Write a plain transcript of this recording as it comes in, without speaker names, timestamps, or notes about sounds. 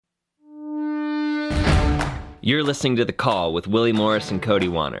You're listening to The Call with Willie Morris and Cody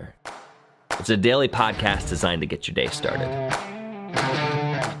Wanner. It's a daily podcast designed to get your day started.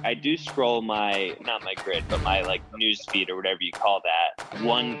 I do scroll not my grid, but my news feed or whatever you call that,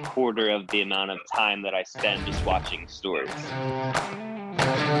 1/4 of the amount of time that I spend just watching stories.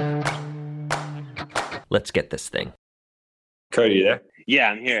 Let's get this thing. Cody, you there?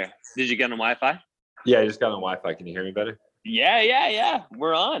 Yeah, I'm here. Did you get on Wi-Fi? Yeah, I just got on Wi-Fi. Can you hear me better? Yeah.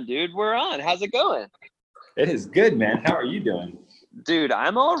 We're on, dude. We're on. How's it going? It is good, man. How are you doing? Dude,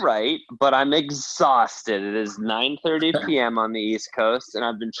 I'm all right, but I'm exhausted. It is 9:30 p.m. on the East Coast, and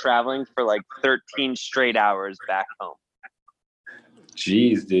I've been traveling for 13 straight hours back home.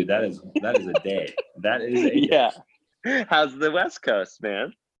 Jeez, dude, that is a day. That is a Yeah. How's the West Coast,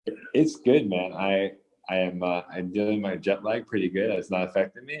 man? It's good, man. I'm dealing with my jet lag pretty good. It's not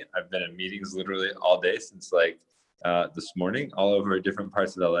affecting me. I've been in meetings literally all day since this morning, all over different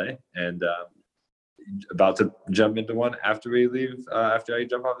parts of LA, and about to jump into one after we leave, after I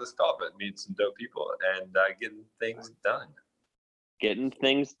jump off this call, but meet some dope people and getting things done. Getting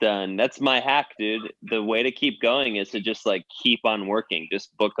things done. That's my hack, dude. The way to keep going is to just keep on working.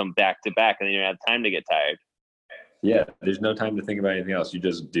 Just book them back to back, and then you don't have time to get tired. Yeah, there's no time to think about anything else. You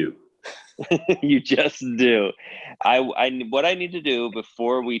just do. You just do. What I need to do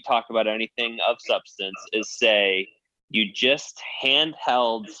before we talk about anything of substance is say, you just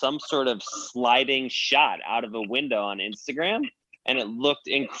handheld some sort of sliding shot out of a window on Instagram, and it looked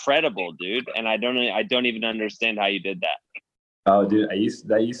incredible, dude. And I don't even understand how you did that. Oh, dude,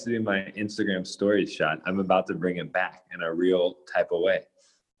 that used to be my Instagram stories shot. I'm about to bring it back in a real type of way.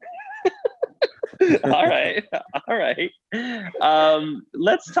 All right.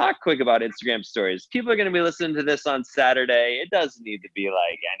 Let's talk quick about Instagram stories. People are going to be listening to this on Saturday. It doesn't need to be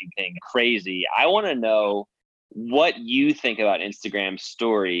anything crazy. I want to know what you think about Instagram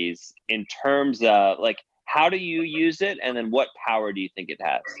stories in terms of how do you use it, and then what power do you think it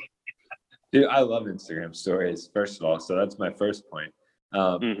has? Dude, I love Instagram stories, first of all. So that's my first point.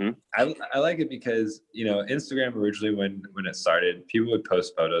 I like it because, Instagram originally, when it started, people would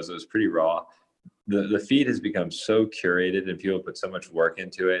post photos. It was pretty raw. The feed has become so curated, and people put so much work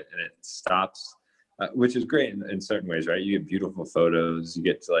into it, and it stops, which is great in certain ways, right? You get beautiful photos. You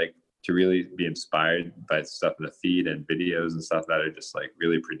get to really be inspired by stuff in the feed and videos and stuff that are just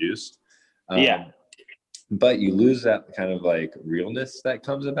really produced. But you lose that kind of realness that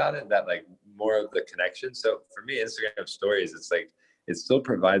comes about it, that more of the connection. So for me, Instagram stories, it's it still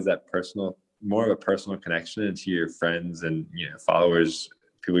provides that more of a personal connection into your friends and followers,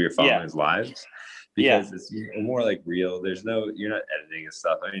 people you're following's lives, because it's more real. You're not editing and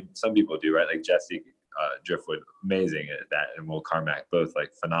stuff. I mean, some people do, right? Like Jesse Driftwood, amazing at that, and Will Carmack, both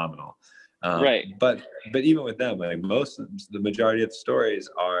phenomenal. Right. But even with them, the majority of stories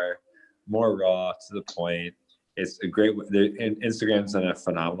are more raw, to the point. It's a great and Instagram's done a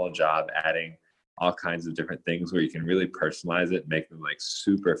phenomenal job adding all kinds of different things where you can really personalize it and make them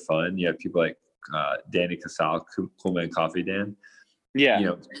super fun. You have people like Danny Casal, Cool Man Coffee Dan.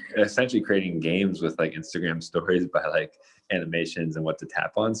 Yeah. Essentially creating games with Instagram stories by animations and what to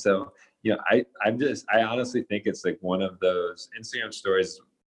tap on. So, I honestly think it's one of those. Instagram stories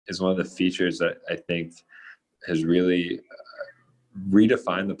is one of the features that I think has really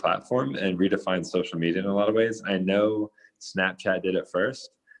redefined the platform and redefined social media in a lot of ways. I know Snapchat did it first,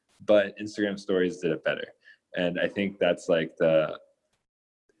 but Instagram stories did it better. And I think that's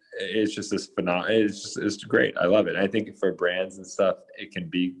it's just this phenomenal. It's great. I love it. I think for brands and stuff, it can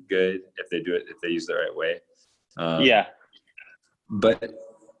be good if they use it the right way. But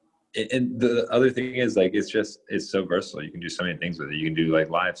and the other thing is it's so versatile. You can do so many things with it. You can do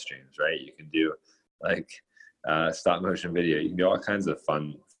live streams, right? You can do stop motion video. You can do all kinds of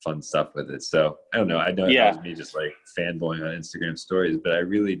fun stuff with it. So I don't know. I know that was me just fanboying on Instagram stories, but I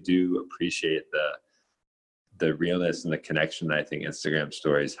really do appreciate the realness and the connection that I think Instagram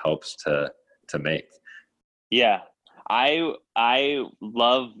stories helps to make. Yeah. I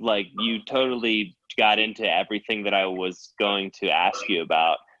love, you totally got into everything that I was going to ask you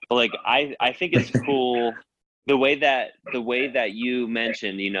about. But I think it's cool the way that you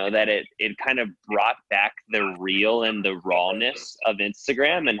mentioned, that it kind of brought back the real and the rawness of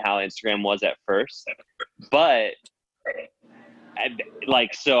Instagram and how Instagram was at first. But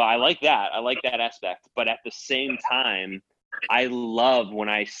so I like that aspect. But at the same time, I love when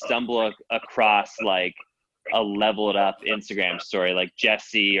I stumble across a leveled up Instagram story, like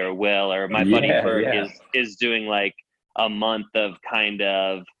Jesse or Will or my buddy Berg is doing a month of kind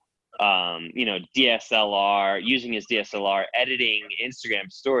of DSLR, using his DSLR, editing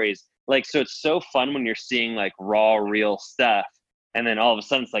Instagram stories. So it's so fun when you're seeing raw, real stuff. And then all of a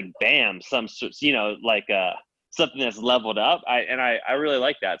sudden it's bam, some, something that's leveled up. I really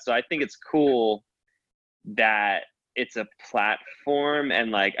like that. So I think it's cool that it's a platform,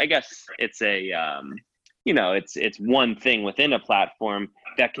 and like, I guess it's a, it's one thing within a platform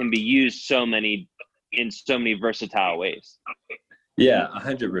that can be used in so many versatile ways. Yeah,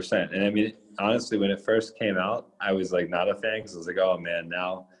 100%. And I mean, honestly, when it first came out, I was like not a fan, because I was like, oh man,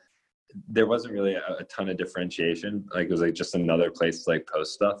 now there wasn't really a ton of differentiation. Like it was like just another place to like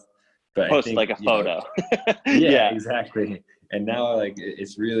post stuff. But Post I think, like a photo. Yeah, exactly. And now like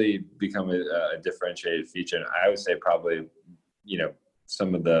it's really become a differentiated feature. And I would say probably,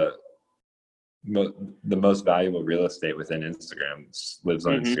 some of the most valuable real estate within Instagram lives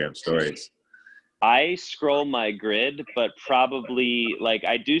on Instagram stories. I scroll my grid, but probably like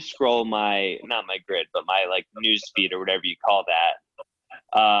I do scroll not my grid, but my like news feed or whatever you call that.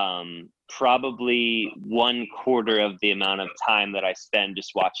 Probably 1/4 of the amount of time that I spend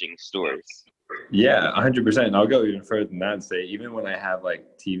just watching stories. Yeah, 100%. And I'll go even further than that and say, even when I have like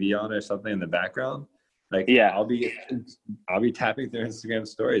TV on or something in the background, like I'll be tapping through Instagram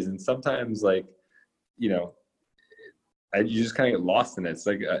stories, and sometimes like, you just kind of get lost in it. It's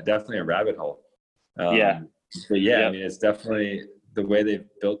like definitely a rabbit hole. But I mean, it's definitely the way they've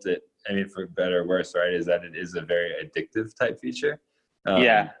built it. I mean, for better or worse, right, is that it is a very addictive type feature.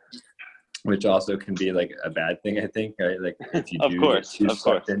 Which also can be like a bad thing, I think, right? Like if you do get too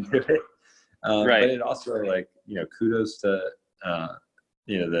sucked into it. But it also, like, kudos to,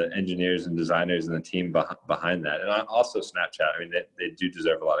 the engineers and designers and the team behind that. And also Snapchat. I mean, they do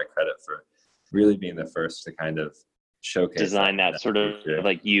deserve a lot of credit for really being the first to kind of showcase design that sort of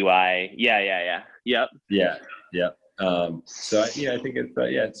like UI. Yep. So I think it's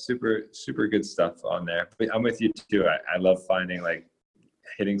it's super, super good stuff on there. But I'm with you too. I love finding like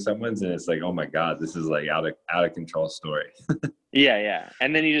hitting someone's and it's like, oh my God, this is like out of control story.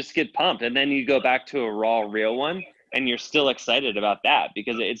 And then you just get pumped, and then you go back to a raw, real one, and you're still excited about that,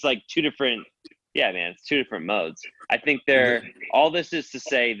 because it's like two different modes. I think all this is to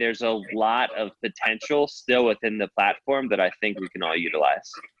say there's a lot of potential still within the platform that I think we can all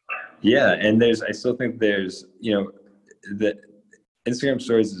utilize. Yeah, and I still think there's, the Instagram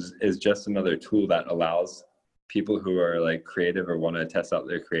stories is just another tool that allows people who are like creative or want to test out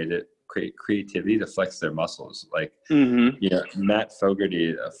their creativity to flex their muscles. Like, Matt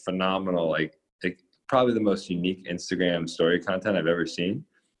Fogarty, a phenomenal, like probably the most unique Instagram story content I've ever seen.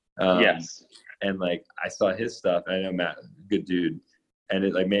 And like, I saw his stuff, and I know Matt, good dude. And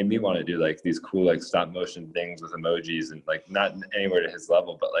it like made me want to do like these cool, like stop motion things with emojis, and like not anywhere to his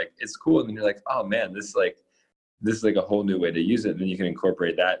level, but like, it's cool. And then you're like, oh man, this is like a whole new way to use it. And then you can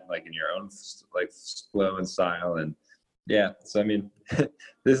incorporate that like in your own like flow and style. And so I mean,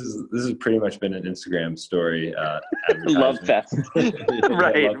 this has pretty much been an Instagram story. Love fest.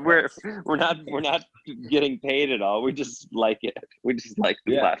 Right. Love we're not getting paid at all. We just like it. We just like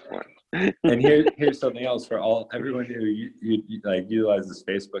the platform. And here's something else for everyone who you like utilizes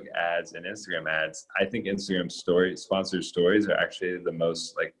Facebook ads and Instagram ads. I think Instagram sponsored stories are actually the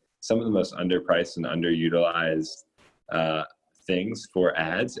most, like, some of the most underpriced and underutilized things for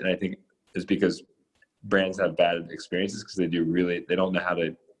ads. And I think it's because brands have bad experiences because they don't know how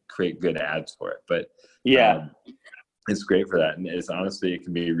to create good ads for it. But it's great for that. And it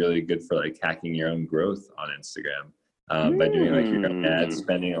can be really good for like hacking your own growth on Instagram by doing like your own ads,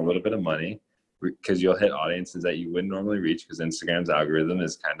 spending a little bit of money, because you'll hit audiences that you wouldn't normally reach, because Instagram's algorithm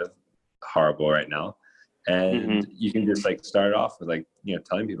is kind of horrible right now. And you can just like start off with like,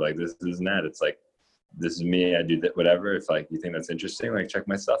 telling people like, this is an ad. It's like, this is me. I do that, whatever. If like you think that's interesting, like check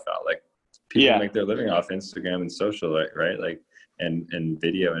my stuff out. Like people make their living off Instagram and social, right? Like, and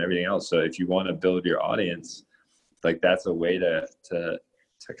video and everything else. So if you want to build your audience, like that's a way to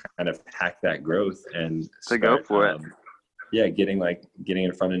kind of hack that growth and go for it. Getting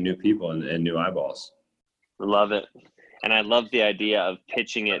in front of new people and new eyeballs. Love it. And I love the idea of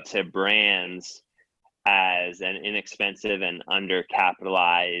pitching it to brands as an inexpensive and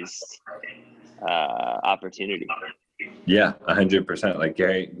undercapitalized opportunity. Yeah, 100%. Like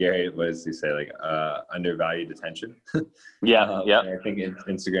Gary, what does he say? Like undervalued attention. I think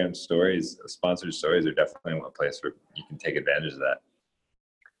Instagram stories, sponsored stories, are definitely one place where you can take advantage of that.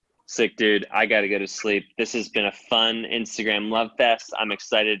 Sick, dude. I got to go to sleep. This has been a fun Instagram Love Fest. I'm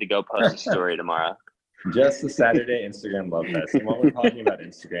excited to go post a story tomorrow. Just a Saturday Instagram Love Fest. And while we're talking about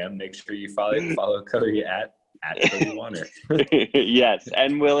Instagram, make sure you follow Cody at Cody Wanner. Yes,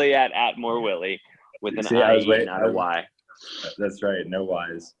 and Willie at @MoreWillie with an I, not a Y. That's right. No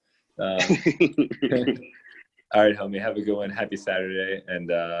Y's. All right, homie. Have a good one. Happy Saturday,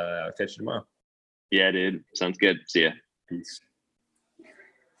 and I'll catch you tomorrow. Yeah, dude. Sounds good. See ya. Peace.